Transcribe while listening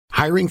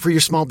Hiring for your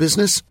small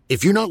business?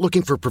 If you're not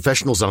looking for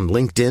professionals on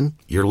LinkedIn,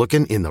 you're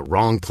looking in the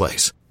wrong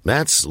place.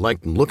 That's like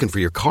looking for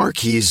your car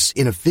keys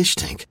in a fish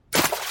tank.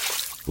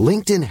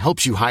 LinkedIn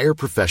helps you hire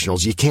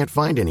professionals you can't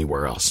find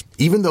anywhere else,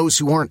 even those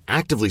who aren't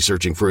actively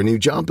searching for a new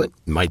job but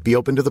might be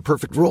open to the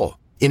perfect role.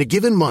 In a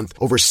given month,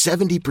 over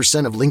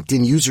 70% of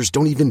LinkedIn users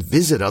don't even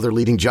visit other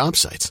leading job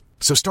sites.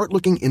 So start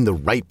looking in the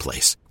right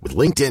place. With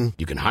LinkedIn,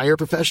 you can hire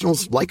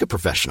professionals like a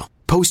professional.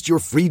 Post your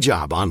free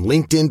job on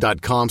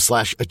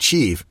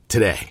linkedin.com/achieve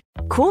today.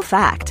 Cool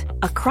fact,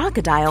 a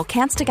crocodile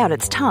can't stick out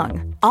its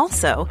tongue.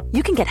 Also,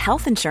 you can get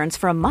health insurance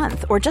for a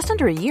month or just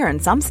under a year in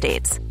some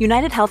states.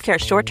 United Healthcare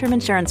short-term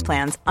insurance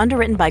plans,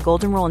 underwritten by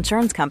Golden Rule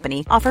Insurance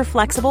Company, offer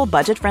flexible,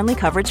 budget-friendly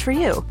coverage for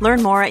you.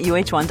 Learn more at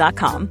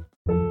uh1.com.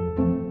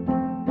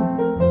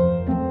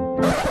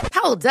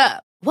 Hold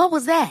up. What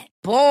was that?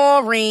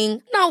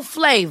 Boring. No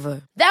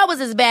flavor. That was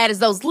as bad as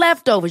those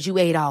leftovers you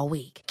ate all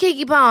week.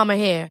 Keke Palmer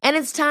here, and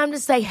it's time to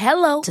say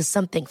hello to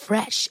something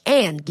fresh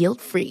and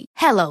guilt-free.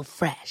 Hello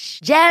Fresh.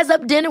 Jazz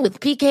up dinner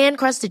with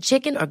pecan-crusted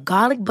chicken or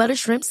garlic butter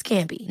shrimp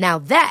scampi. Now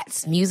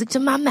that's music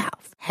to my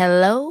mouth.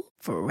 Hello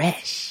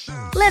Fresh.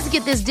 Let's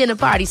get this dinner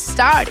party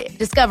started.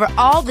 Discover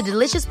all the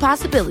delicious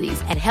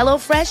possibilities at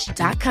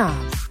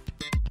hellofresh.com.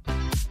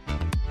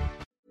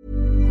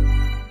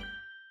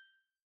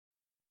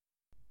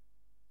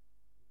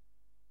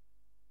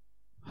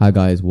 Hi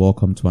guys,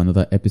 welcome to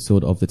another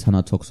episode of the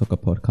Tana Talk Soccer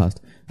podcast.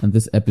 And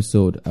this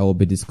episode, I will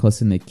be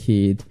discussing a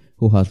kid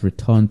who has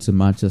returned to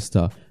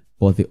Manchester,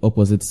 but the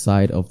opposite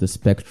side of the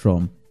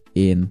spectrum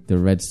in the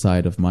red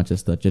side of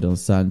Manchester, Jadon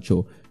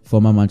Sancho,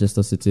 former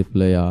Manchester City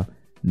player,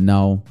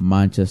 now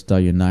Manchester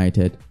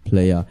United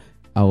player.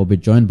 I will be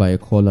joined by a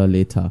caller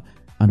later,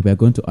 and we are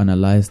going to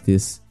analyze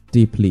this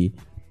deeply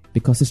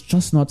because it's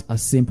just not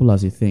as simple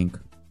as you think.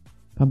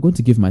 I'm going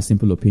to give my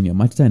simple opinion.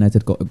 Manchester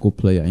United got a good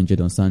player in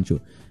Jadon Sancho.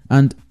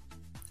 And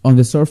on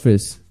the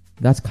surface,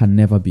 that can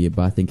never be a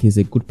bad thing. He's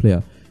a good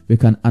player. We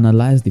can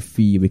analyze the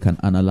fee. We can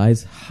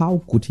analyze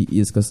how good he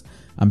is, because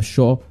I'm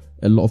sure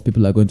a lot of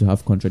people are going to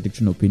have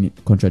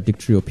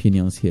contradictory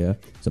opinions here.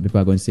 Some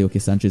people are going to say, okay,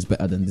 Sancho is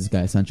better than this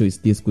guy. Sancho is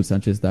this good.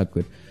 Sancho is that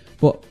good.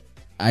 But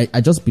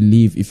I just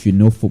believe if you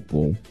know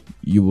football,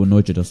 you will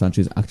know Jadon Sancho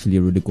is actually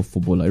a really good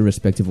footballer,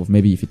 irrespective of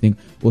maybe if you think,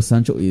 oh,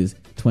 Sancho is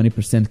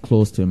 20%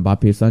 close to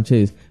Mbappe, Sancho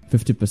is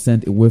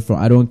 50% away from,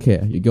 I don't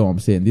care. You get what I'm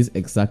saying? These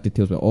exact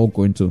details, we're all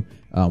going to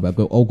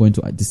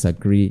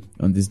disagree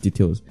on these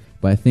details.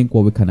 But I think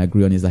what we can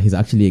agree on is that he's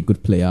actually a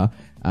good player,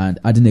 and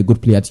adding a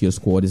good player to your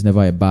squad is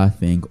never a bad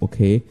thing,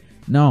 okay?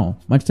 Now,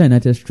 Manchester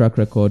United's track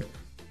record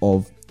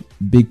of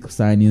big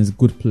signings,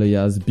 good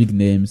players, big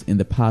names in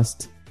the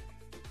past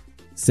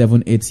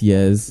 7-8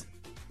 years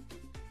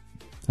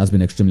has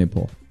been extremely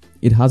poor.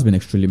 It has been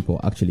extremely poor,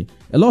 actually.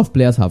 A lot of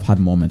players have had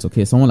moments,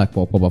 okay? Someone like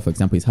Paul Pogba, for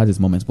example, he's had his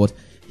moments, but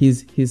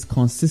his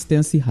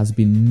consistency has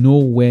been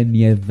nowhere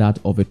near that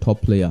of a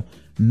top player.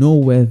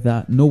 Nowhere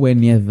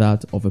near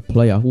that of a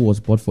player who was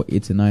bought for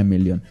 89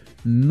 million.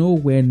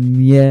 Nowhere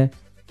near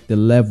the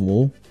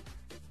level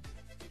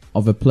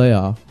of a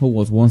player who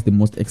was once the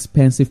most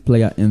expensive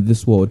player in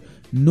this world.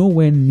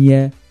 Nowhere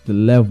near the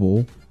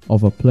level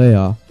of a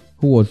player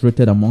who was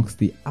rated amongst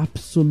the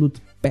absolute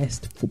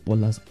best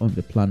footballers on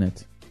the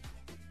planet.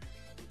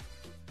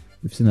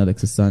 We've seen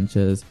Alexis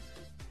Sanchez,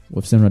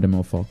 we've seen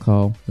Radamel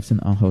Falcao, we've seen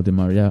Angel Di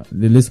Maria.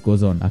 The list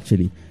goes on,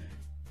 actually.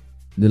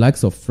 The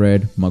likes of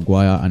Fred,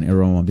 Maguire, and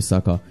Aaron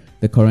Wan-Bissaka,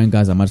 the current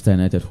guys at Manchester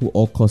United, who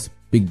all cost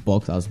big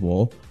bucks as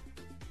well,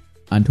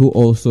 and who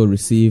also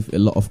receive a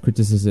lot of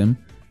criticism,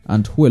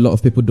 and who a lot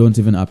of people don't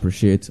even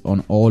appreciate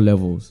on all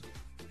levels.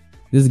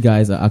 These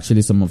guys are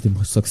actually some of the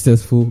most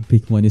successful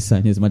big money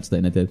signings Manchester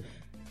United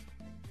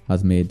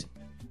has made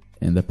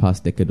in the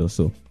past decade or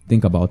so.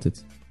 Think about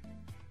it.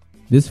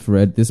 This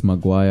Fred, this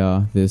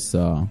Maguire, this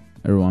Aaron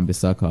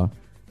Wan-Bissaka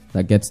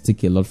that gets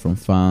sticky a lot from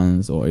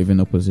fans or even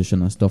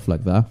opposition and stuff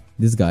like that.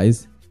 These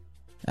guys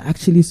are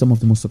actually some of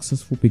the most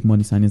successful big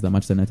money signings that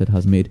Manchester United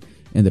has made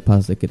in the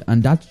past decade.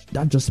 And that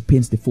just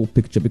paints the full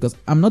picture, because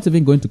I'm not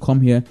even going to come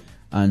here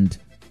and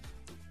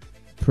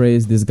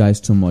praise these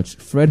guys too much.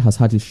 Fred has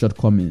had his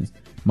shortcomings.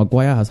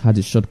 Maguire has had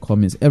his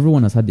shortcomings.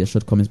 Everyone has had their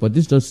shortcomings. But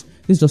this just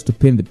to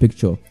paint the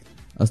picture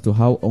as to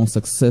how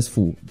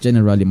unsuccessful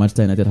generally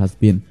Manchester United has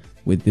been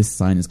with these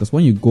signings. Because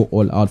when you go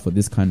all out for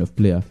this kind of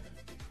player,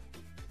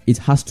 it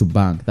has to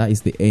bang. That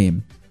is the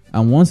aim.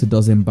 And once it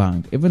doesn't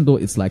bang, even though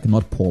it's like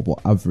not poor but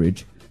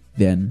average,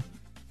 then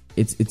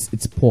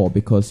it's poor,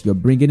 because you're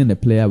bringing in a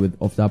player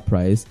of that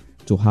price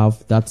to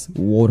have that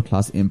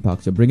world-class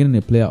impact. You're bringing in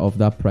a player of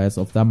that price,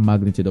 of that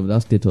magnitude, of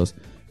that status,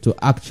 to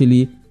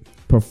actually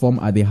perform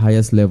at the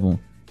highest level,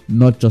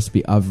 not just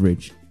be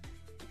average.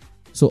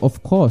 So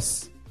of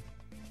course,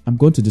 I'm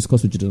going to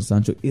discuss with Jadon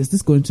Sancho. Is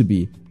this going to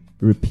be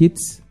repeat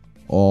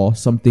or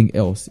something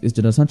else? Is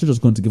Jadon Sancho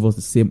just going to give us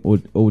the same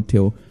old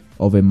tale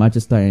of a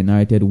Manchester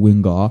United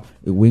winger,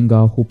 a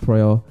winger who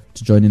prior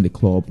to joining the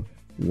club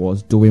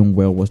was doing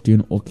well, was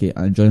doing okay,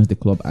 and joins the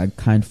club and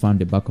can't find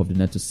the back of the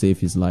net to save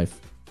his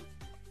life?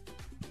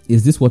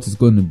 Is this what it's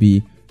going to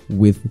be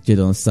with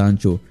Jadon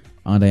Sancho?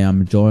 And I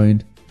am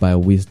joined by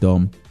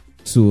Wisdom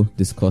to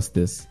discuss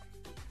this.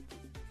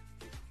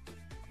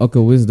 Okay,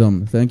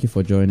 Wisdom, thank you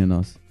for joining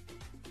us.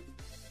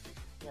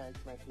 Yeah,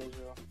 it's my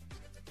pleasure.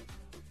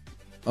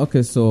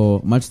 Okay,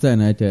 so Manchester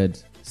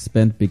United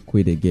spent big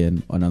quid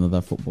again on another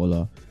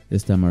footballer,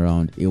 this time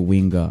around, a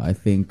winger. I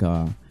think,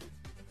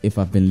 if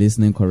I've been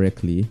listening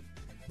correctly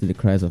to the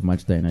cries of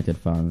Manchester United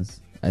fans,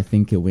 I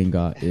think a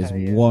winger is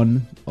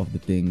one of the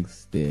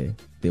things they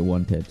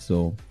wanted.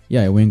 So,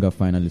 yeah, a winger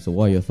finally. So,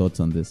 what are your thoughts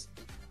on this?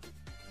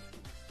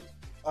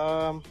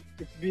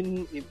 It's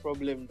been a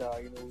problem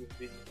that, we've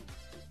been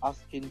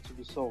asking to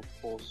be solved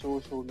for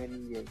so many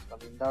years.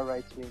 I mean, that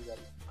right winger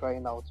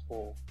crying out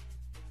for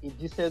a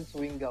decent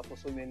winger for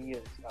so many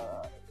years.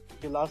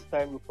 The last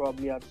time we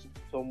probably had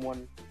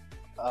someone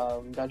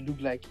that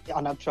looked like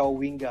an actual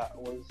winger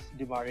was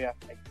Di Maria,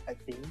 I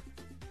think.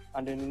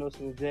 And then,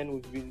 since then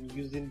we've been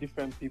using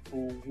different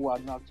people who are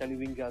not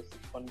actually wingers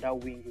on that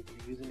wing. We've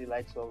been using the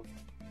likes of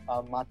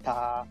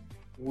Mata,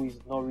 who is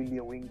not really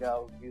a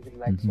winger. We've using the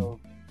likes of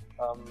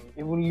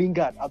even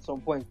Lingard at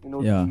some point.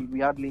 We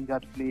had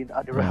Lingard playing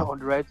at on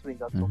the right wing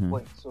at some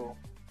point. So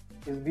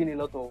there's been a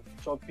lot of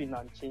chopping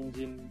and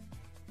changing.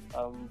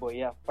 But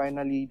yeah,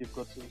 finally they've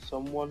gotten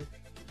someone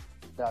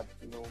that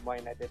Man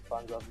United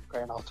fans have been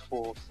crying out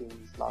for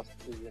since last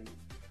season.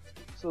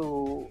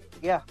 So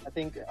yeah, I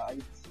think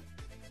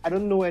I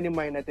don't know any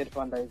Man United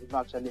fan that is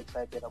not actually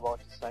excited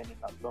about his signing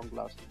at long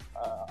last.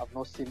 I've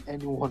not seen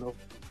any one of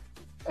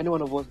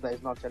us that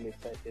is not actually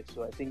excited.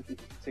 So I think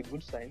it's a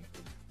good sign.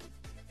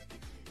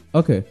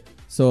 Okay,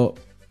 so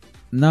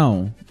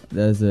now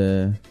there's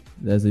a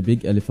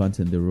big elephant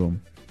in the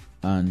room,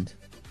 and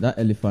that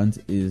elephant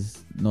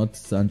is not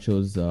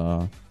Sancho's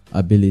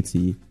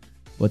ability,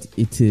 but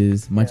it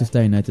is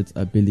Manchester United's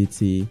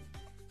ability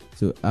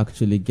to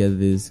actually get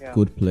these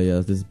good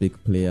players, these big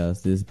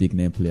players, these big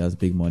name players,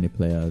 big money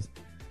players,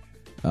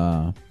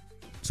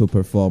 to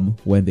perform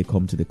when they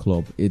come to the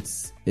club.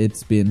 It's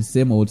been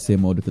same old.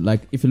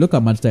 Like if you look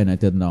at Manchester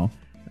United now,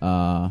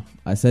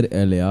 I said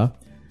earlier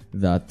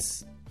that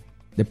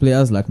the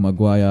players like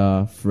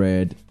Maguire,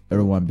 Fred,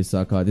 Aaron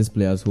Wan-Bissaka, these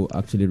players who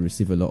actually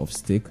receive a lot of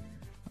stick,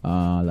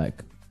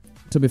 like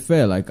to be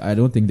fair, like I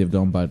don't think they've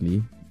done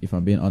badly, if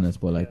I'm being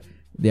honest, but like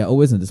they are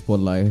always in the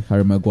spotlight.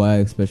 Harry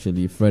Maguire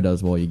especially, Fred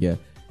as well. You get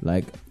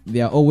like they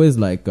are always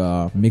like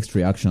mixed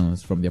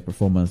reactions from their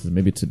performances.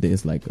 Maybe today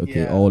is like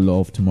all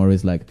love, tomorrow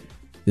is like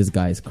this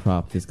guy is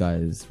crap, this guy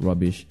is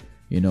rubbish,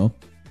 And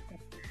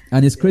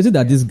it's crazy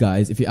that these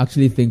guys, if you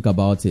actually think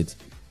about it,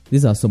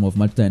 these are some of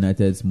Manchester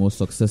United's most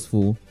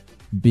successful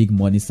big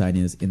money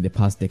signings in the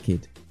past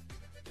decade.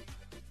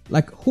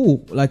 Like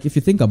who? Like if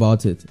you think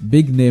about it,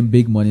 big name,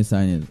 big money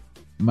signings.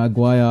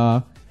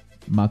 Maguire,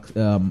 not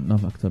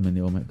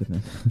McTominay. Oh my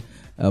goodness,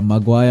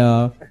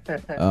 Maguire,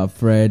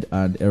 Fred,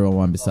 and Aaron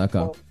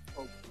Wan-Bissaka.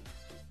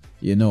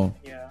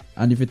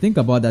 And if you think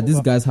about that,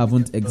 these guys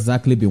haven't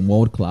exactly been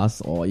world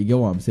class, or you get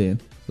what I'm saying?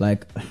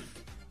 Like,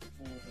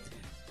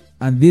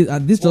 and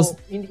this just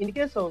in the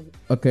case of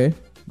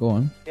go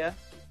on. Yeah.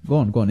 Go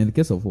on. In the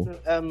case of who?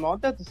 I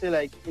wanted to say,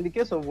 like, in the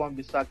case of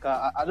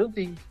Wan-Bissaka, I don't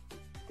think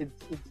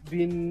it's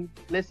been,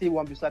 let's say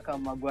Wan-Bissaka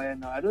and Maguire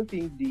now, I don't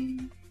think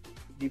the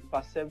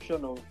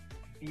perception of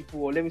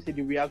people, or let me say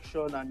the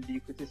reaction and the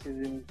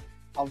criticism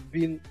have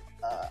been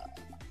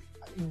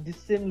the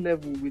same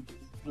level with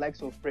the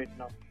likes of Fred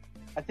now.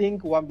 I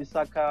think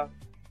Wan-Bissaka,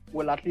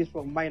 well, at least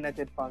from Man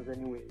United fans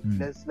anyway,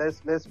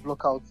 let's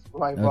block out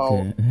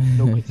rival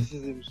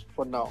criticisms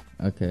for now.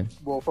 Okay.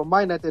 But for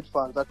Man United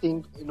fans, I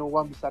think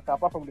Wan-Bissaka,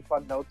 apart from the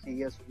fact that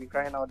yes, we've been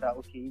crying out that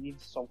he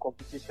needs some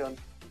competition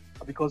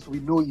because we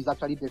know he's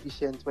actually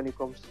deficient when it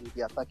comes to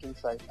the attacking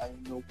side.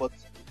 But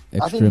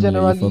extremely. I think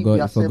generally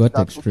you forgot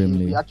that,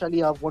 extremely. We actually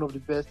have one of the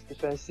best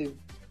defensive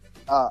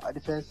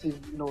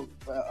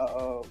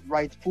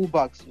right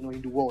fullbacks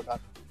in the world.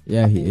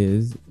 Yeah, he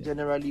is.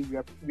 Generally, we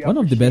one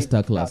of the best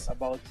tacklers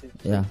about it.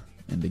 Yeah,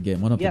 in the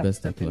game, one of the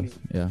best definitely.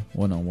 tacklers. Yeah,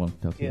 one-on-one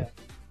tacklers.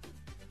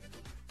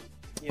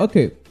 Yeah.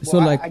 Okay, so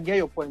I get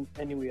your point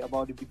anyway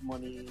about the big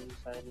money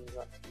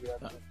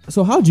signings.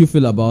 So how do you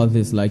feel about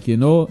this? Like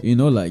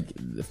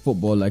like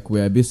football, like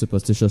we're a bit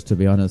superstitious, to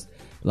be honest.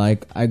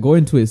 Like I go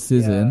into a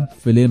season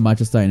feeling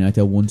Manchester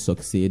United won't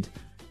succeed,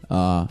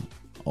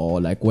 or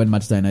like when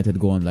Manchester United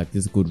go on like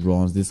these good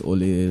runs, these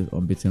only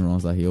unbeaten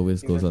runs that he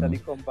always goes on.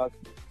 Come back.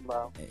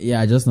 Wow.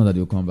 Yeah, I just know that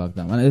he'll come back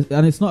down,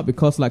 and it's not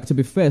because, like, to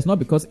be fair, it's not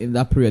because in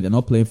that period they're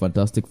not playing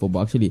fantastic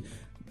football. Actually,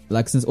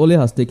 like since Ole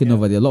has taken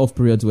over, there are a lot of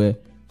periods where,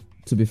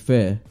 to be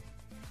fair,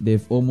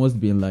 they've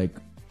almost been like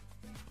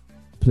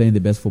playing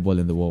the best football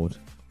in the world.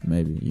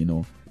 Maybe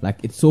like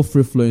it's so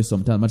free flowing.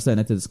 Sometimes Manchester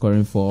United is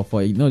scoring for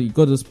you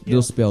got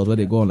those spells where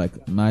they go on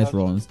like nice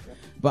runs,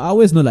 but I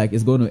always know like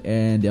it's going to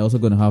end. They're also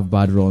going to have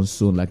bad runs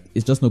soon. Like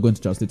it's just not going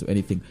to translate to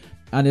anything.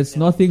 And it's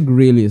nothing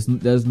really.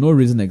 There's no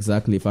reason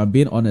exactly. If I'm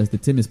being honest, the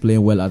team is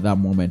playing well at that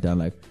moment, and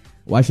like,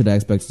 why should I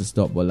expect to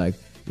stop? But like,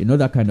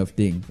 that kind of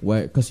thing,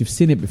 where because you've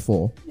seen it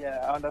before.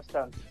 Yeah, I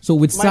understand. So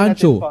with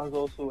Sancho, fans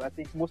also, I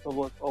think most of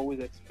us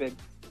always expect,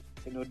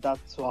 that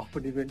to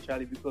happen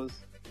eventually, because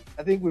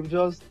I think we've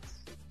just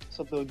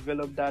sort of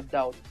developed that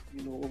doubt,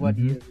 over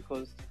the years,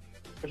 because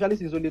especially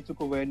since Ole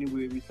took over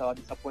anyway with our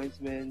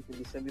disappointment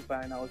in the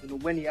semi-finals,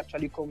 when he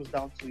actually comes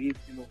down to it,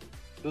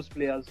 those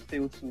players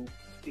fail to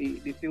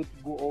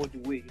go all the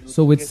way.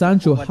 So with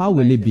Sancho, how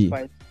will it be?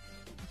 With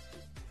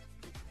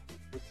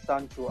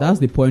Sancho, that's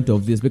the point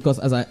of this, because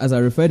as I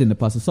referred in the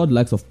past, I saw the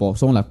likes of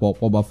someone like Paul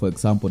Pogba, for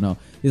example. Now,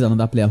 he's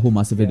another player who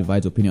massively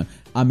divides opinion.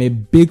 I'm a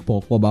big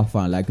Paul Pogba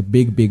fan, like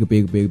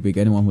big.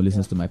 Anyone who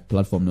listens to my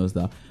platform knows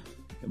that.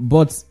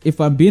 But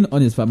if I'm being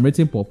honest, if I'm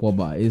rating Paul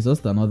Pogba, he's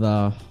just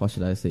another, what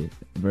should I say,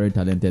 very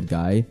talented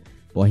guy,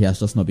 but he has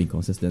just not been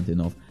consistent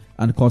enough.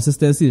 And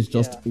consistency is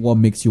just what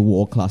makes you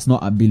world class,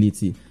 not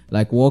ability.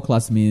 Like world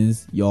class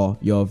means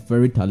you're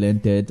very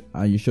talented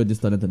and you show this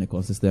talent on a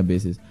consistent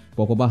basis.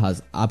 Paul Pogba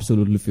has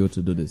absolutely failed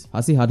to do this.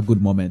 Has he had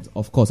good moments?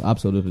 Of course,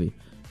 absolutely.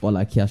 But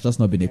like he has just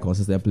not been a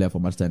consistent player for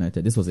Manchester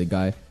United. This was a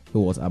guy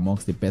who was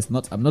amongst the best.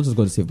 I'm not just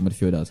going to say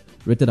midfielders,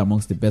 rated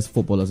amongst the best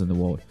footballers in the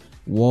world.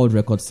 World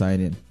record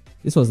signing.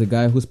 This was a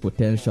guy whose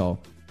potential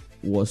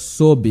was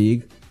so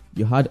big.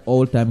 You had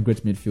all-time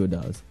great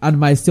midfielders, and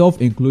myself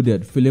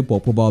included, feeling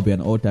Paul Pogba will be an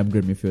all-time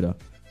great midfielder.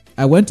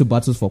 I went to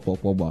battles for Paul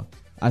Pogba.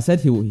 I said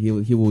he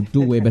will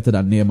do way better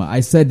than Neymar. I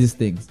said these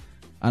things,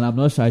 and I'm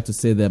not shy to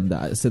say them.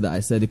 I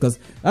said because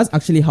that's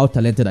actually how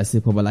talented I see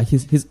Pogba. Like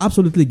he's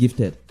absolutely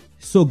gifted,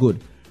 so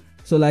good.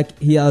 So like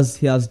he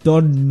has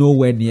done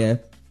nowhere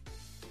near,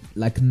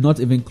 like not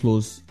even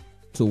close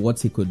to what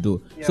he could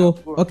do.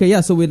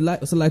 Yeah, so we've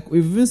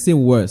even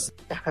seen worse.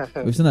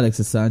 We've seen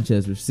Alexis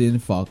Sanchez, we've seen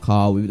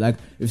Falcao,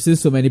 we've seen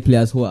so many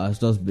players who has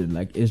just been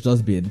like, it's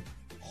just been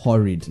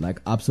horrid,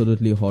 like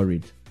absolutely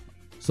horrid.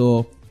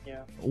 So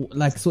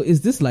so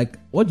is this like,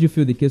 what do you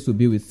feel the case will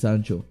be with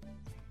Sancho?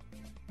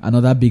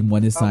 Another big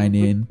money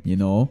signing,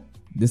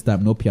 this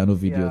time no piano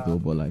video though,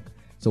 but like,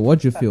 so what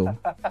do you feel?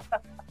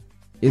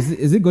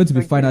 Is it going to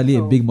be finally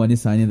a big money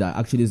signing that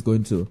actually is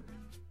going to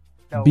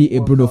be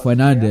a Bruno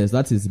Fernandes?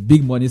 That is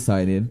big money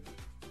signing.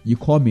 You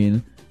come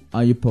in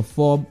and you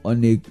perform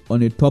on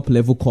a top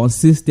level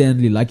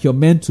consistently, like you're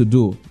meant to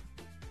do.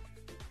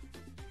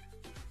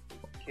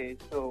 Okay,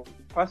 so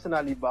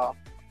personally,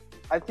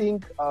 I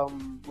think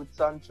with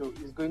Sancho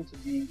is going to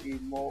be a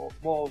more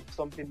of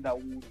something that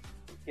we'll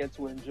get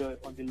to enjoy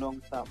on the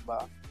long term.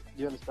 Do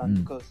you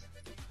understand? Because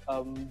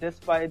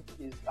despite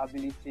his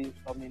abilities,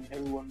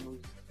 everyone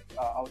knows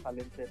how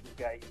talented this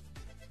guy is.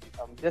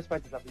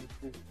 Despite his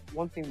abilities,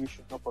 one thing we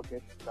should not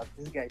forget is that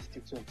this guy is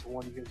still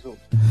 21 years old.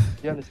 Do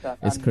you understand?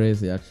 It's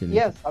crazy, actually.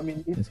 Yes,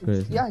 it's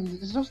crazy. Yeah,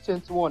 he's just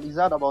 21. He's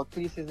had about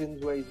 3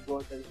 seasons where he's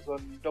got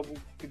double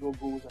figure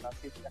goals and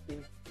assists. I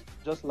think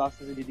just last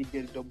season he did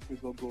get double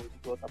figure goals.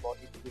 He got about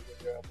 8 goals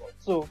and thereabouts.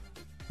 So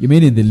you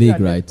mean in the league,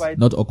 right?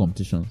 Not all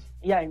competitions.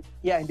 Yeah, in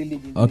the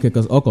league. Okay,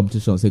 because all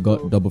competitions he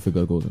got double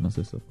figure goals and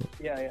assists.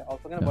 Yeah. I was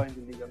talking about in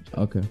the league.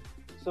 Okay.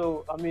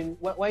 So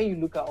when you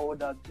look at all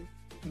that,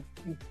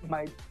 you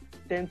might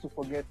tend to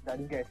forget that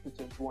this guy is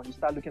still 21. You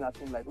start looking at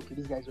him like, okay,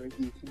 this guy's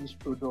already a finished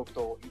product,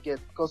 or you get,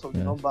 because of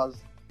the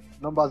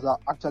numbers are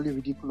actually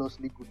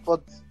ridiculously good.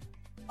 But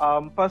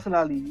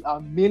personally,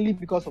 mainly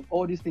because of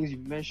all these things you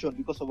mentioned,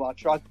 because of our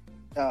track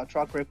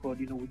record,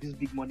 with these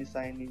big money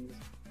signings,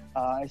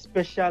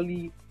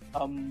 especially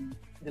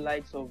the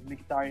likes of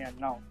Mkhitaryan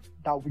now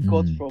that we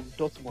got from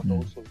Dortmund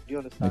also. Do you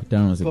understand?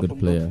 Mkhitaryan was a good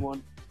player.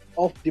 Dortmund,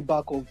 off the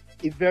back of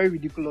a very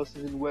ridiculous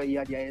season where he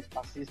had the highest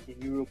assist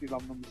in Europe, if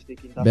I'm not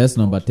mistaken. Best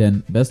number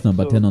 10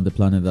 on the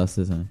planet that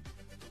season.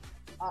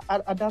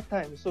 At that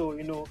time, so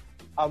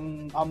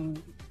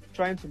I'm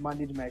trying to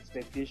manage my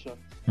expectations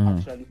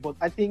actually, but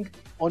I think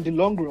on the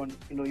long run,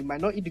 he might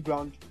not hit the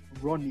ground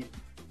running.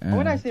 And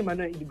when I say might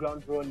not hit the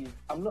ground running,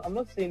 I'm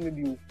not saying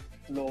maybe he will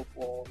flop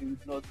or he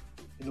would not,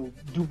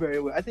 do very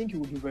well. I think he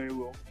will do very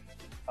well.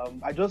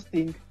 I just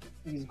think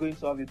he's going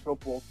to have a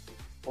drop off,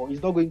 or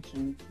he's not going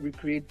to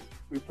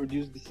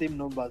reproduce the same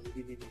numbers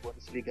he did in the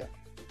Bundesliga.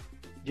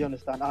 Do you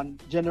understand?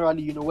 And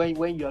generally,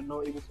 when you're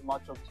not able to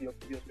match up to your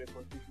previous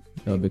record,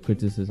 there'll be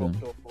criticism.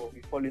 Or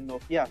be falling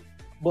off. Yeah.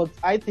 But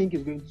I think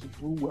he's going to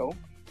do well.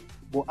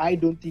 But I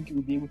don't think he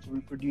will be able to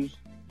reproduce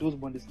those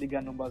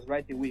Bundesliga numbers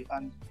right away.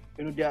 And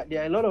there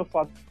are a lot of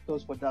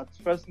factors for that.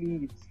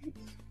 Firstly,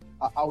 it's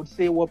I would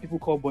say what people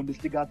call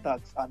Bundesliga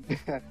tax, and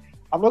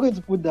I'm not going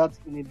to put that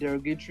in a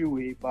derogatory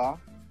way, but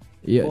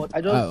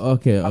I just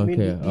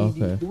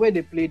the way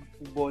they played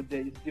football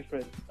there is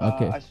different.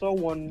 I saw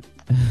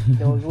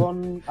there was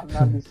one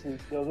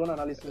analysis.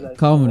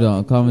 Calm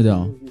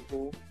down.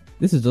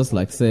 This is just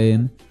like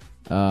saying,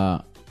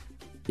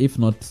 if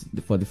not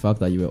for the fact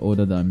that you were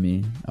older than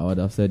me, I would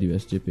have said you were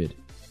stupid.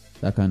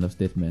 That kind of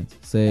statement,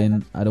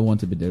 saying I don't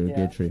want to be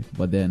derogatory,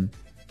 but then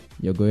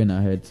you're going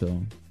ahead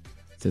to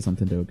say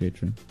something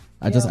derogatory.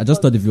 I just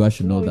thought the viewer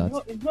should know that.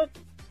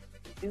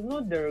 It's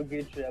not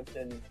derogatory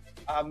actually.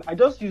 I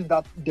just use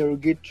that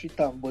derogatory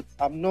term, but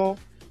I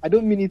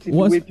don't mean it in the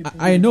way people.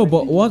 I know,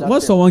 but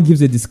once someone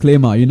gives a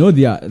disclaimer,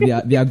 they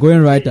are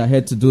going right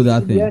ahead to do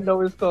that thing. Yeah, it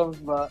always comes,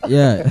 but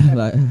yeah,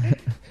 like.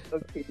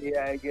 Okay,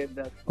 yeah, I get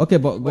that. Okay,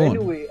 but go on.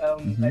 Anyway,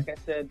 like I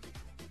said,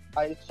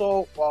 I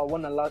saw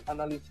one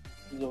analyst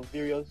analysis of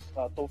various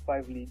top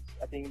 5 leagues.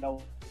 I think that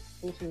was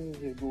 2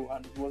 seasons ago,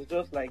 and it was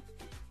just like,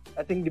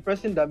 I think the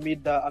person that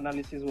made that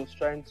analysis was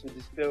trying to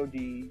dispel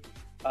the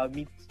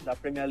myth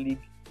that Premier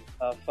League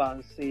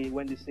fans say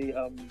when they say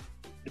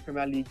the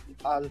Premier League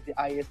has the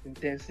highest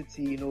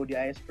intensity, the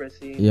highest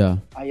pressing,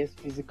 highest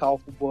physical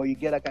football. You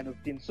get that kind of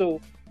thing. So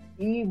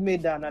he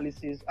made the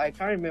analysis. I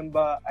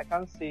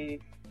can't say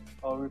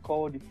or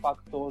recall the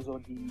factors or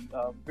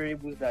the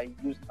variables that he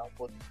used now,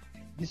 but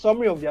the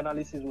summary of the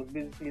analysis was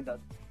basically that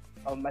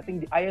I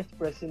think the highest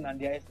pressing and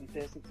the highest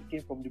intensity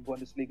came from the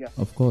Bundesliga.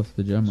 Of course,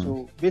 the Germans.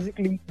 So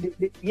basically,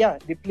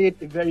 they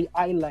played a very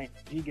high line.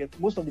 You get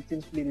most of the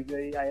teams played a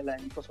very high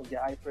line because of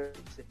their high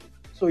pressing.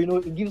 So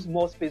it gives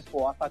more space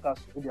for attackers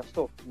to do their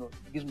stuff.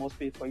 It gives more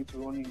space for you to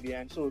run in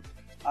behind. So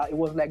it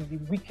was like the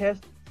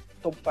weakest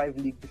top 5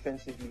 league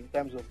defensively in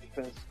terms of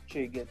defense.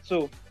 You get.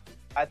 So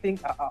I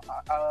think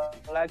I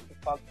like to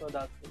factor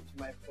that into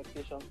my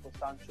expectations for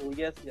Sancho.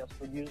 Yes, he has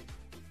produced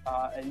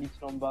elite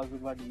numbers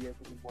over the years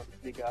in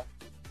the Bundesliga,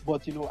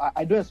 but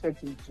I don't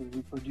expect him to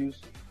reproduce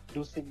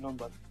those same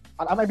numbers.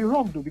 And I might be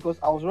wrong though, because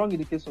I was wrong in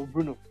the case of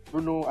Bruno.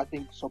 Bruno, I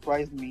think,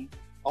 surprised me.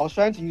 I was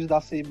trying to use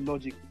that same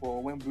logic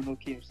for when Bruno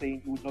came,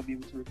 saying he would not be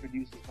able to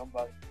reproduce his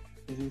numbers.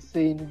 His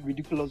insane,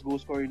 ridiculous goal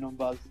scoring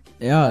numbers.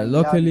 Yeah,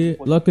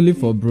 luckily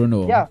for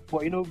Bruno. Yeah,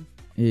 but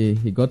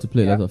he got to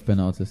play a lot of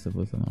penalties. And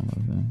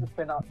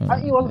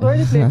he was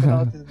already playing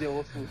penalties there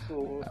also.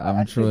 So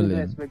I'm trolling.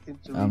 I expect him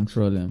to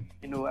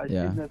I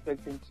didn't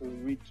expect him to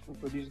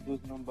reproduce those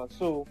numbers.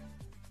 So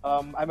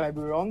I might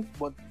be wrong,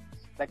 but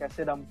like I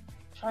said, I'm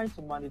trying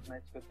to manage my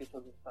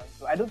expectations this time.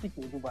 So I don't think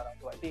he'll do bad at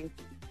all. I think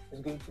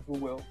he's going to do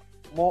well,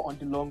 more on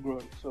the long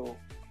run. So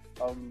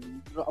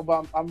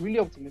but I'm really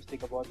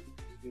optimistic about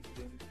it.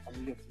 I'm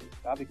really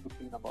optimistic. I have a good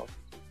feeling about it.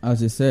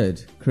 As you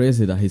said,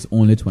 crazy that he's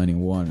only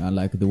 21, and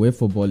like the way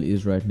football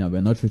is right now,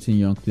 we're not treating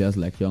young players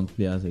like young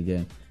players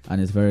again,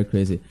 and it's very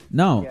crazy.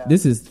 Now,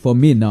 This is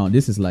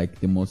like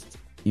the most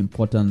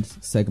important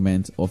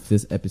segment of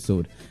this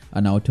episode,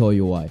 and I'll tell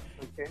you why.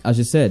 Okay. As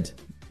you said,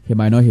 he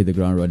might not hit the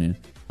ground running,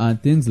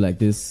 and things like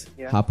this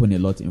happen a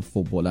lot in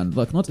football, and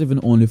like not even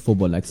only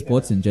football, like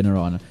sports in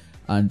general.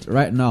 And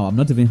right now, I'm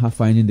not even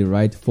finding the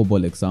right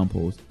football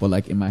examples, but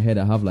like in my head,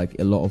 I have like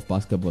a lot of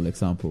basketball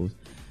examples.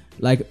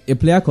 Like a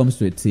player comes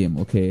to a team,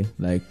 okay,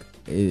 like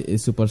a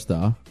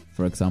superstar,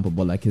 for example,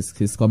 but like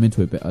he's coming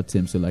to a better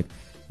team, so like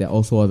there are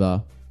also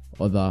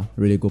other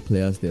really good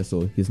players there,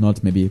 so he's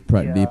not maybe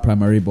the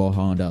primary ball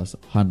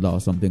handler or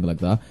something like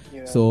that.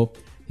 Yeah. So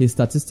his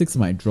statistics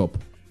might drop,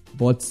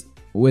 but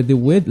with the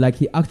way like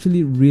he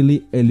actually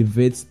really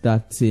elevates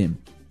that team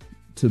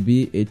to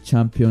be a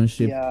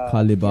championship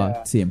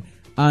caliber team,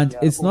 and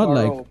it's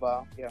overall, not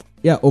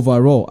like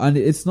overall, and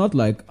it's not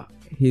like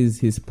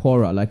he's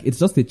poorer. Like it's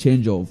just a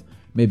change of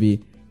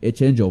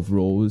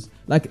roles.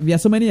 Like there are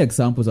so many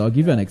examples. I'll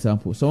give you an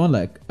example. Someone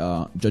like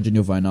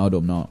Jorginho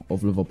Wijnaldum now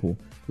of Liverpool.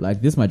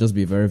 Like this might just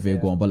be a very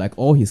vague one, but like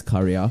all his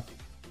career,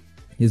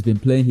 he's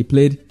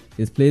played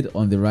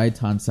on the right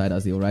hand side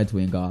as a right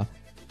winger,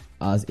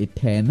 as a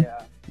 10.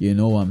 Yeah. You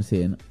know what I'm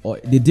saying? Or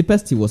the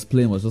deepest he was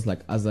playing was just like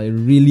as a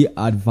really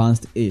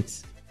advanced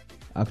 8.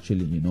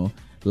 Actually,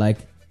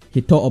 like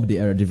he tore up the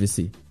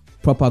Eredivisie,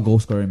 proper goal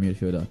scoring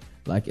midfielder.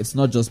 Like it's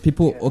not just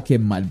people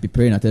might be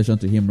paying attention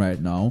to him right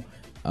now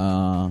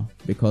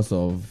because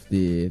of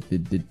the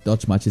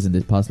Dutch matches in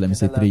the past, let me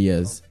say 3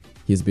 years.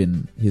 He's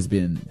been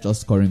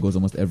just scoring goals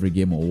almost every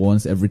game or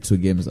once every 2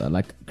 games,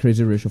 like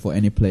crazy ratio for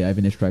any player,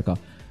 even a striker.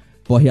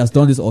 But he has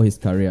done this all his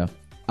career,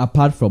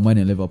 apart from when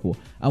in Liverpool.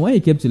 And when he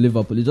came to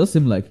Liverpool, it just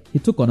seemed like he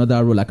took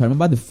another role. Like I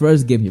remember the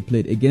first game he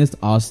played against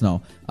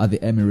Arsenal at the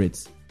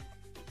Emirates,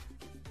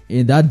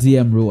 in that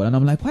DM role, and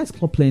I'm like, why is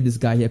Klopp playing this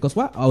guy here? Because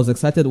I was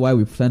excited why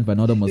we signed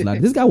Wijnaldum was like,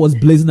 this guy was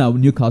blazing at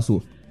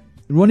Newcastle,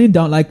 running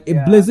down like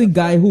a blazing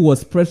guy who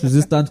was press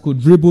resistant,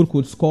 could dribble,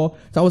 could score.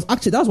 So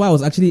that's why I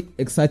was actually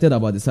excited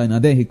about the sign.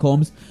 And then he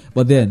comes,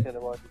 but then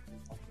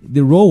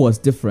the role was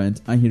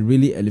different, and he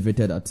really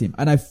elevated our team.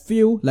 And I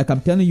feel like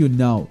I'm telling you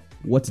now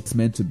what it's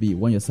meant to be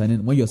when you're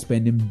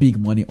spending big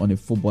money on a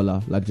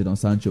footballer like Jadon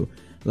Sancho.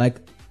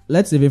 Like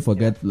let's even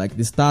forget like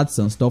the stats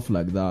and stuff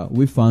like that.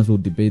 We fans will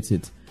debate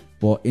it.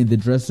 But in the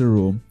dressing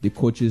room, the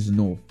coaches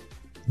know.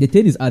 The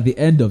thing is, at the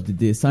end of the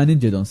day, signing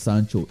Jadon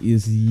Sancho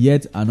is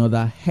yet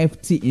another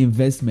hefty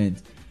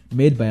investment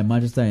made by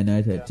Manchester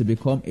United to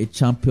become a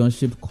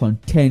championship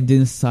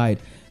contending side.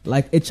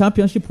 Like a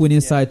championship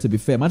winning side, to be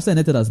fair. Manchester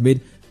United has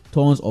made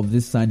tons of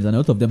these signings, and a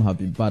lot of them have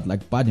been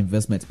bad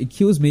investments. It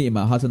kills me in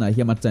my heart when I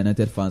hear Manchester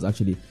United fans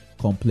actually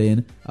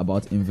complain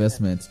about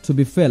investments. To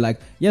be fair,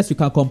 like, yes, you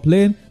can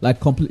complain,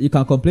 you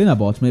can complain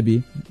about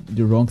maybe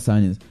the wrong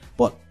signings.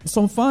 But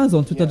some fans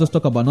on Twitter just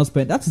talk about not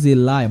spending. That is a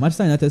lie.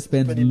 Manchester United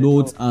spends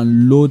loads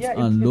and loads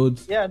and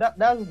loads. Yeah, that's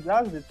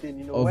the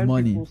thing. Of when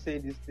money. People say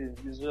these things,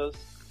 it's just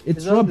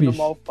rubbish. The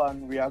normal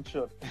fan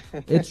reaction.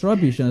 It's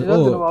rubbish. And the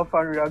normal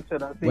fan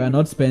reaction. I think we are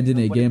not spending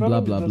again.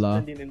 Blah blah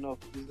blah. Spending enough.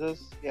 It's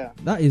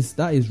just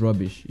That is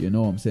rubbish. You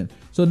know what I'm saying?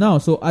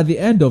 So at the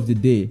end of the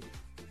day,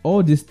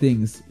 all these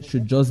things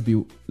should just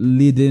be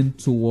leading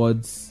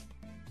towards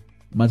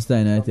Manchester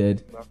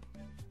United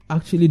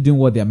actually doing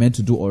what they're meant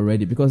to do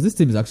already, because this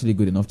team is actually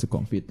good enough to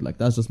compete. Like,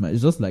 that's just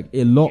it's just like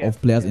a lot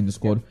of players in the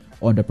squad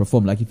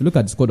underperform. Like, if you look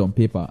at the squad on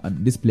paper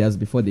and these players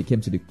before they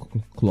came to the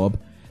club,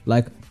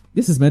 like,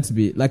 this is meant to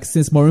be, like,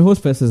 since Mourinho's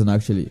first season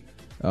actually,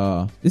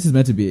 this is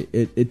meant to be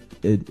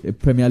a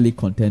Premier League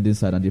contending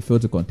side, and they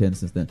failed to contend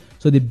since then.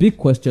 So the big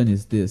question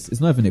is this. It's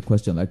not even a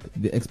question. Like,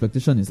 the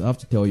expectation is, I have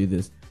to tell you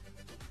this,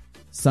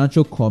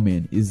 Sancho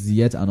coming is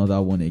yet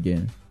another one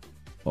again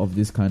of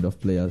this kind of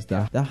players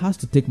that has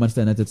to take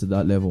Manchester United to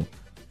that level.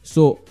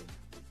 So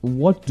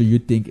what do you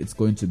think it's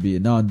going to be?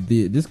 Now,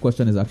 this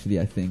question is actually,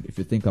 I think, if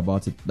you think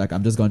about it, like,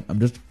 I'm just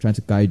trying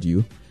to guide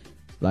you.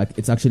 Like,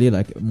 it's actually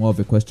like more of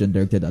a question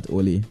directed at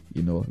Ole, you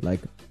know, like,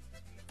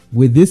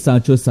 with this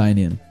Sancho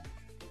signing,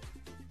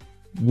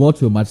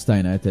 what will Manchester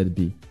United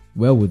be?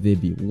 Where would they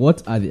be?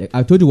 What are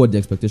I told you what the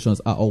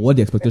expectations are, or what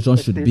the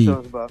expectations should be.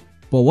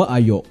 But what are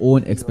your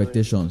own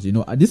expectations? You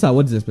know, these are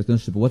what the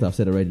expectations should be, what I've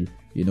said already.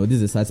 You know, this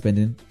is a side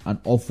spending an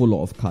awful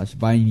lot of cash,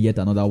 buying yet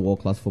another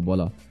world-class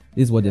footballer.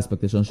 This is what the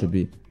expectations should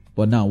be.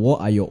 But now,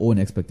 what are your own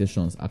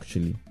expectations,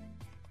 actually?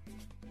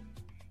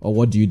 Or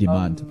what do you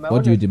demand?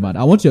 What do you demand?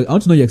 I want to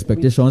know your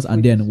expectations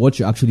and then what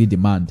you actually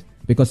demand.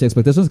 Because your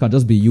expectations can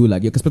just be you,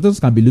 like, your expectations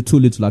can be too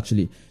little,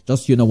 actually.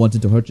 Just you not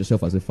wanting to hurt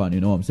yourself as a fan, you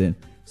know what I'm saying?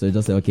 So you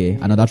just say, okay,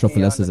 another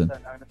trophy last season.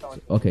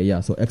 Okay, yeah,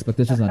 so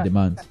expectations and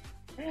demands.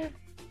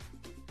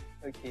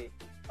 Okay.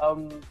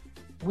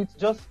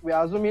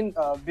 We're assuming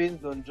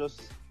based on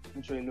just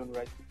Sancho alone,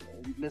 right?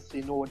 Let's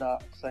say no other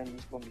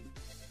signings coming.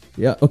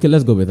 Yeah, okay,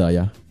 let's go with that,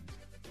 yeah.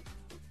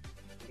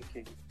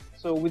 Okay.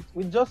 So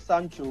with just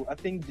Sancho, I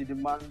think the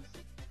demands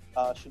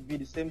should be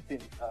the same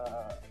thing.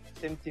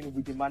 Same thing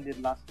we demanded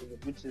last season,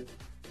 which is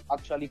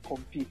actually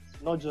compete,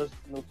 not just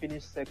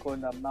finish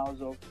second and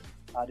miles off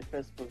the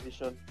first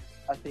position.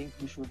 I think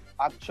we should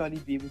actually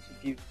be able to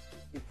give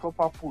a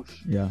proper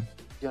push. Yeah.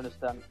 You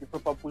understand? A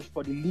proper push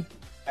for the league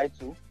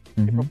title.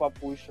 A proper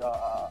push,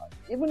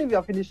 even if you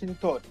are finishing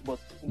third, but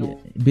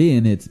be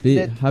in it,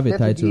 have a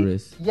title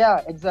race.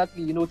 Yeah,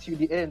 exactly. Till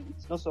the end,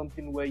 it's not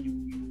something where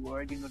you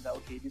already know that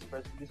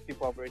these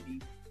people have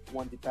already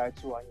won the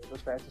title, and you're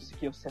just trying to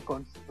secure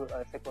second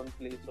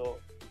place or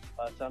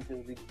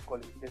Champions League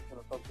qualification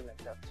or something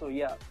like that. So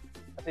yeah,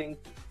 I think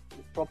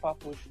the proper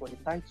push for the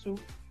title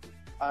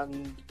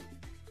and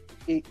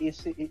a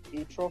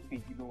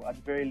trophy, at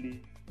the very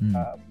least.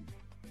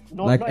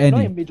 Not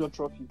a major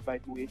trophy, by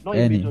the way. Not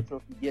any. A major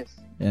trophy, yes.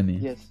 Any.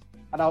 Yes.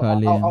 And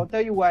I'll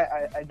tell you why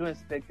I don't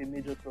expect a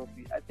major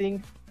trophy. I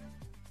think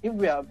if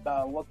we are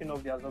working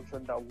off the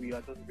assumption that we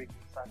are just breaking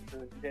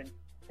Sancho, then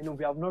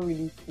we have not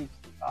really fixed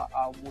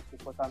our most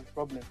important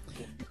problem.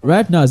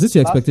 Right now, is this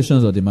your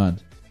expectations or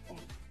demand?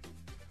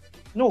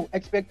 No,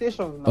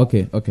 expectations now.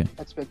 Okay.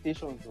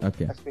 Expectations.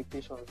 Okay.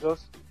 Expectations.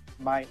 Just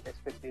my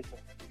expectations.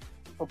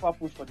 Proper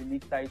push for the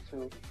league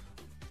title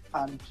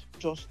and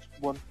just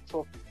one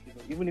trophy.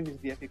 Even if it's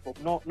the FA Cup,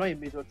 not a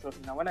major trophy.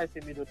 Now, when I say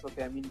major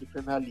trophy, I mean the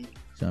Premier League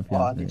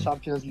or the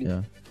Champions League.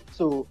 Yeah.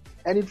 So,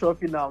 any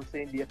trophy now, I'm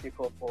saying the FA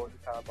Cup or the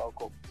Carabao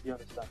Cup. You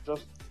understand?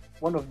 Just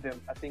one of them.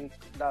 I think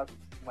that's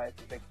my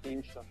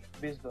expectation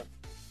based on.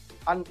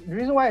 And the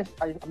reason why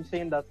I'm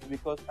saying that is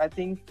because I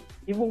think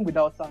even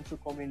without Sancho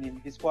coming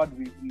in, the squad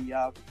we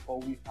have or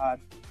we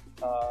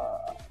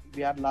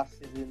had last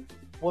season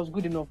was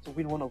good enough to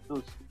win one of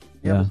those.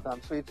 You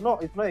understand? So it's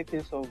not a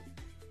case of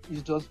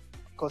it's just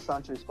because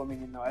Sancho is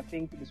coming in now. I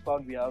think the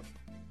squad we have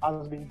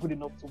has been good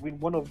enough to win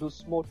one of those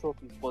small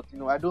trophies. But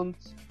I don't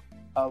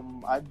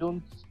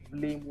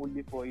blame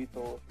Ole for it,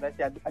 or let's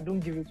say I don't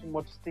give him too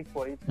much stick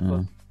for it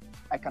because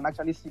I can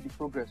actually see the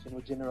progress,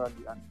 generally.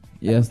 And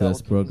yes,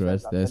 there's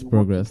progress. There's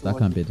progress that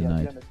can't be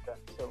denied.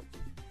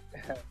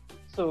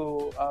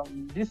 So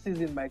this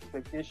season, my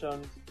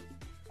expectations,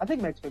 I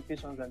think my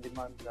expectations and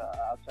demands are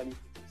actually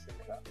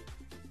similar.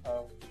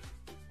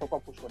 Proper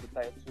push for the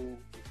title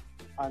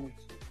and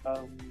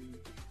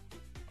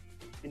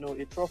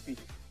a trophy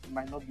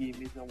might not be a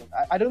major one.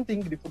 I don't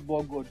think the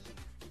football gods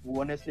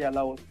will honestly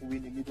allow us to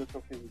win a major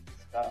trophy with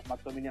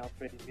McTominay and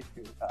Fred in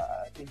midfield.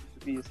 I think it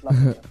would be a slap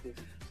in the face.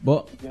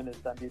 But you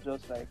understand? They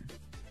just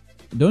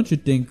don't you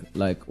think,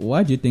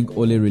 why do you think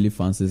Ole really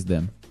fancies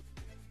them?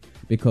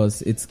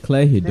 Because it's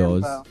clear he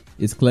does.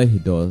 It's clear he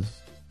does.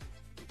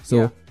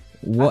 So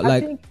what?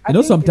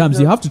 Sometimes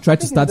you have to try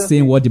to start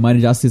saying what the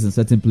manager sees in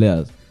certain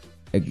players.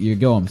 You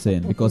get what I'm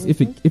saying? Because if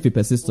he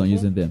persists on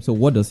using them, so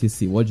what does he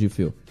see? What do you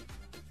feel?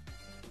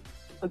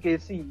 Okay,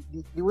 see,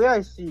 the way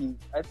I see it,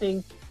 I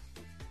think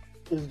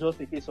it's just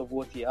a case of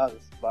what he has,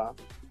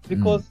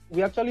 because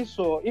we actually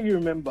saw, if you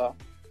remember,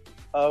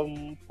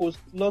 post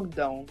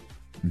lockdown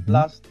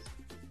last,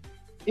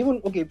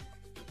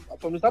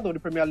 from the start of the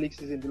Premier League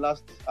season, the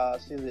last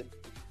season,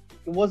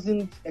 it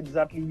wasn't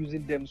exactly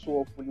using them so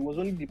often. It was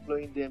only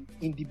deploying them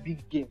in the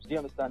big games. Do you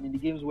understand? In the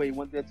games where he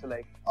wanted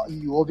to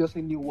you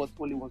obviously knew what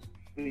Ole was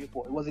playing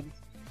for. It wasn't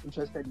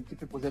interested in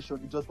keeping possession.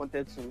 He just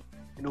wanted to,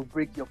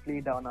 break your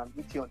play down and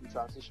hit you on the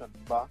transition.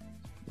 But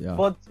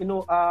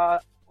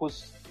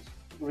post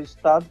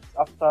restart,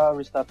 after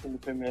restarting the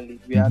Premier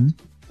League, we had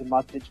the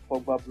Matic,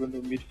 Pogba,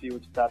 Bruno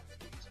midfield that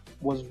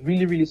was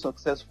really, really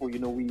successful. You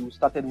know, we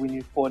started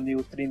winning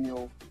 4-0,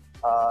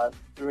 3-0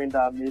 during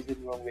that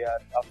amazing run we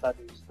had after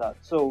the start.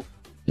 So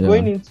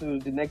going into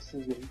the next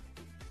season,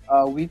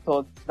 we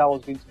thought that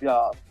was going to be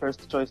our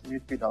first choice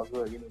midfield as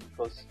well, you know,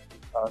 because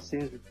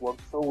since it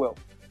worked so well.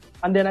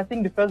 And then I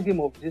think the first game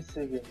of this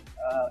season,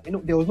 you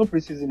know, there was no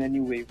preseason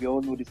anyway. We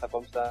all know the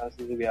circumstances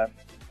we are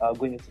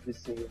going into this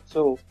season.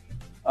 So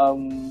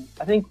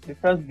I think the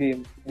first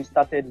game we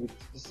started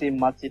with the same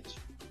Matic,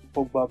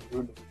 Pogba,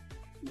 Bruno,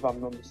 if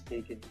I'm not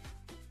mistaken.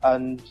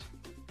 And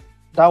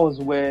that was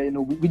where, you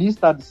know, we didn't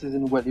start the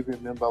season well, if you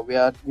remember. We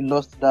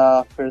lost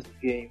the first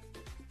game.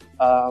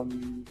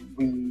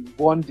 We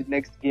won the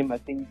next game, I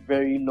think,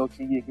 very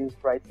luckily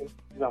against Brighton,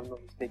 if I'm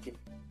not mistaken.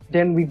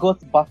 Then we got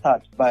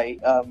battered by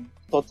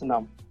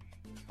Tottenham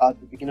at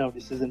the beginning of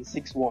the season,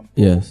 6-1.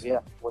 Yes. Yeah,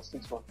 it was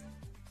 6-1.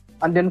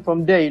 And then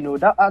from there, you know,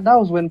 that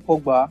was when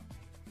Pogba,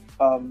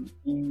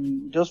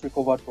 he just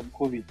recovered from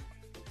COVID.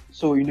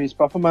 So, you know, his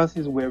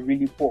performances were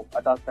really poor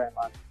at that time,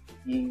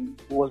 and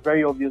it was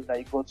very obvious that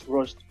he got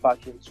rushed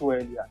back in too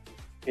early, and,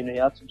 you know, he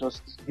had to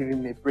just give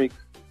him a break.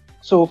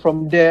 So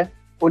from there,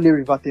 only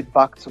reverted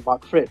back to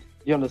McFred.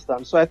 You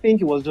understand? So I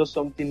think it was just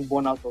something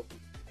born out of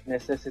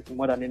necessity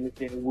more than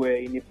anything.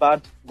 We're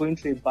going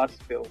through a bad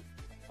spell,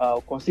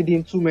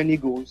 conceding too many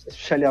goals,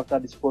 especially after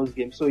the Spurs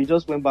game. So he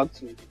just went back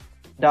to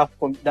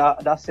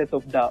that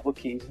setup that,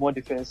 okay, it's more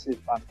defensive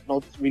and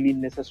not really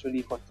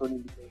necessarily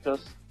controlling the game,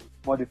 just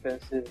more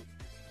defensive.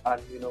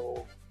 And, you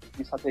know,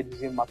 we started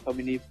using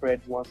McTominay,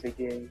 Fred once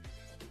again.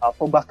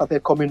 Pogba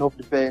started coming off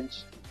the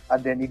bench,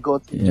 and then he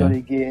got injured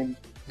again.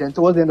 Then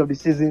towards the end of the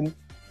season,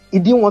 he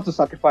didn't want to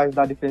sacrifice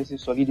that defensive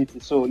solidity,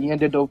 so he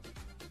ended up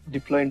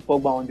deploying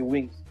Pogba on the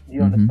wings. Do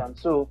you understand?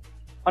 So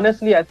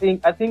honestly, I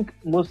think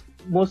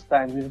most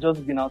times it's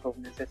just been out of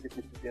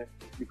necessity to them,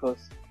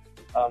 because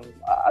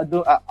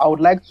I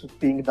would like to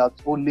think that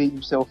Ole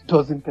himself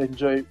doesn't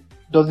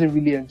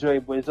really enjoy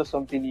it, but it's just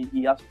something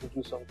he has to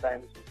do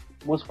sometimes.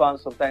 Most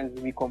fans sometimes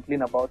we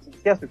complain about it.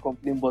 Yes, we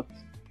complain, but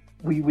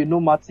we know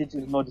Matic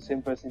is not the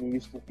same person he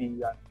used to be.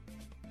 And,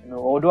 you know,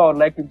 although I would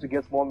like him to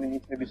get more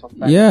minutes, maybe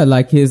sometimes. Yeah,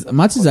 like his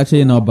match is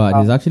actually not bad.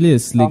 He's actually a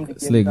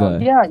slick guy.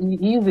 Yeah,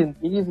 he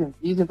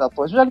isn't at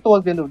all. Especially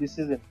towards the end of the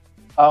season.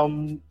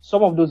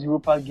 Some of those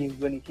Europa games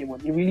when he came on,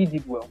 he really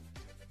did well.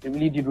 I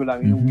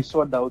mean, we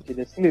saw that, okay,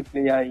 there's still a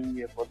player in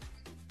here, but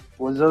it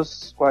was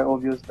just quite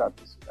obvious that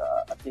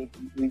I think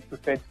we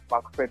preferred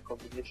McFred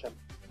combination.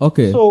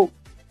 Okay. So,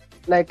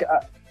 like,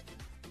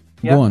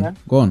 go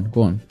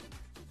on.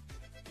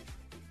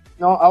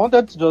 No, I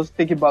wanted to just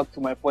take it back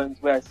to my point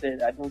where I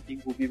said I don't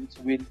think we'll be able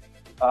to win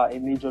a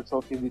major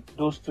trophy with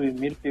those two in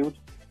midfield.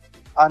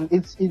 And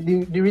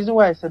the reason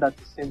why I said that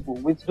is simple.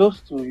 With those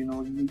two, you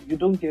know, you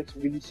don't get to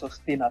really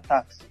sustain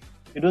attacks.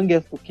 You don't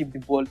get to keep the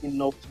ball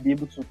enough to be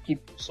able to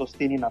keep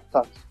sustaining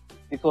attacks,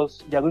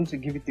 because they are going to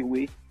give it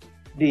away.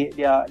 They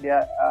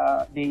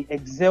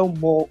excel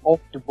more off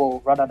the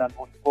ball rather than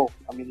on the ball.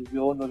 I mean, we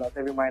all know that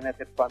every Man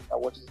United fan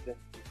that watches them,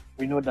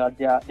 we know that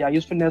their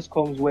usefulness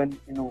comes when,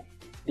 you know,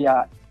 they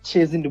are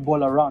chasing the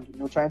ball around, you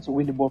know, trying to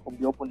win the ball from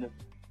the opponent.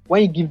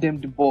 When you give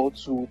them the ball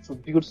to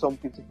build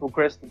something, to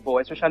progress the ball,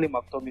 especially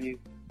McTominay,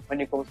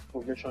 when it comes to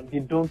progression, they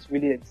don't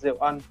really excel.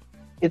 And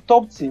a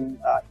top team,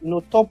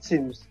 top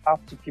teams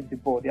have to keep the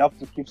ball. They have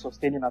to keep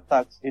sustaining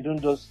attacks. They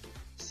don't just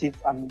sit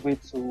and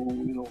wait to,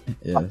 you know,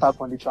 attack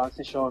on the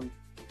transition.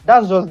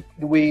 That's just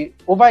the way,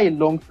 over a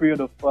long period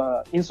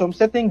of, in some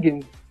certain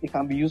games, it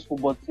can be useful,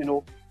 but, you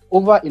know,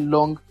 over a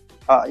long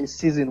a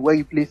season where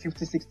you play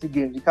 50, 60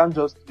 games, you can't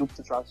just look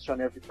to transition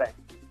every time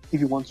if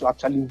you want to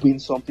actually win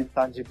something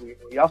tangible. You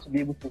know, you have to be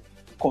able to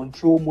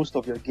control most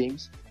of your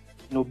games,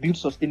 you know, build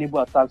sustainable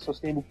attacks,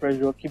 sustainable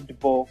pressure, keep the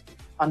ball,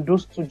 and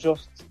those two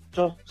just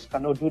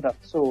cannot do that.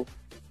 So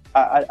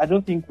I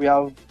don't think we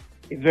have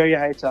a very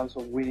high chance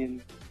of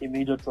winning a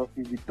major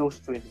trophy with those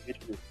two in the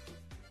midfield.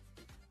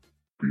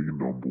 The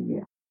number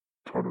one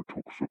Tana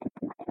Talk Soccer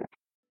podcast.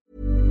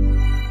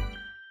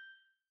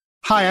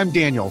 Hi, I'm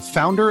Daniel,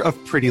 founder of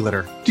Pretty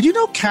Litter. Did you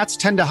know cats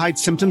tend to hide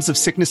symptoms of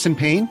sickness and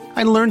pain?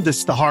 I learned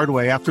this the hard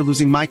way after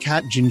losing my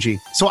cat, Gingy.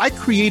 So I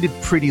created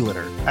Pretty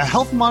Litter, a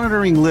health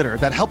monitoring litter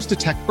that helps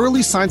detect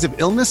early signs of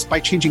illness by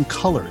changing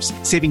colors,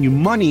 saving you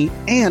money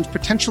and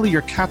potentially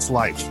your cat's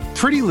life.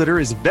 Pretty Litter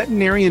is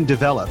veterinarian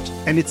developed,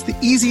 and it's the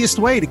easiest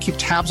way to keep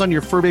tabs on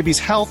your fur baby's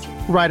health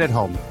right at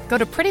home. Go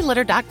to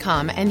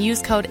prettylitter.com and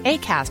use code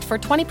ACAST for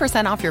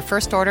 20% off your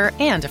first order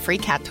and a free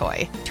cat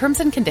toy.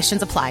 Terms and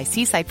conditions apply.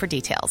 See site for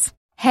details.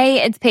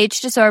 Hey, it's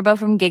Paige DeSorbo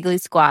from Giggly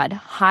Squad.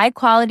 High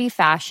quality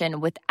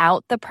fashion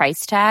without the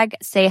price tag.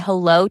 Say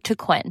hello to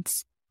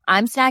Quince.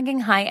 I'm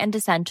snagging high-end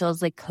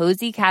essentials like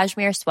cozy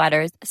cashmere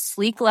sweaters,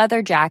 sleek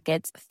leather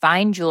jackets,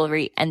 fine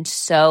jewelry, and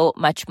so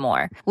much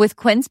more. With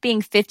Quince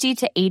being 50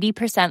 to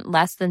 80%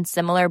 less than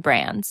similar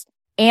brands.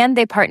 And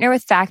they partner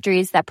with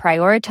factories that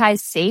prioritize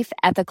safe,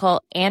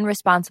 ethical, and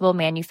responsible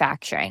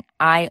manufacturing.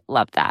 I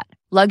love that.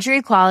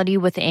 Luxury quality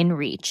within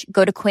reach.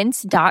 Go to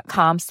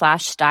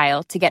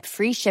quince.com/style to get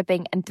free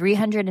shipping and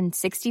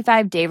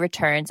 365-day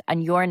returns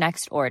on your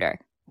next order.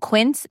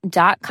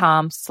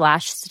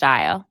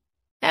 Quince.com/style.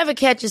 Ever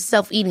catch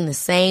yourself eating the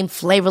same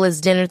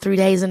flavorless dinner 3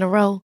 days in a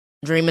row?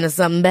 Dreaming of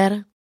something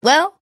better?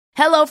 Well,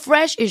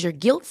 HelloFresh is your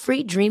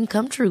guilt-free dream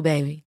come true,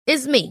 baby.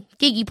 It's me,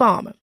 Keke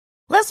Palmer.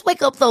 Let's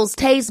wake up those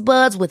taste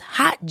buds with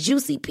hot,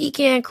 juicy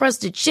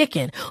pecan-crusted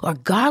chicken or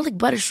garlic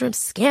butter shrimp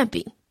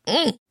scampi.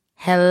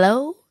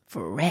 Hello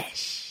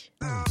Fresh.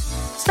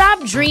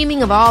 Stop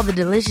dreaming of all the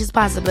delicious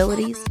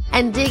possibilities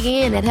and dig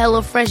in at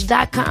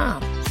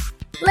HelloFresh.com.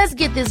 Let's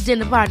get this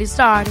dinner party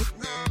started.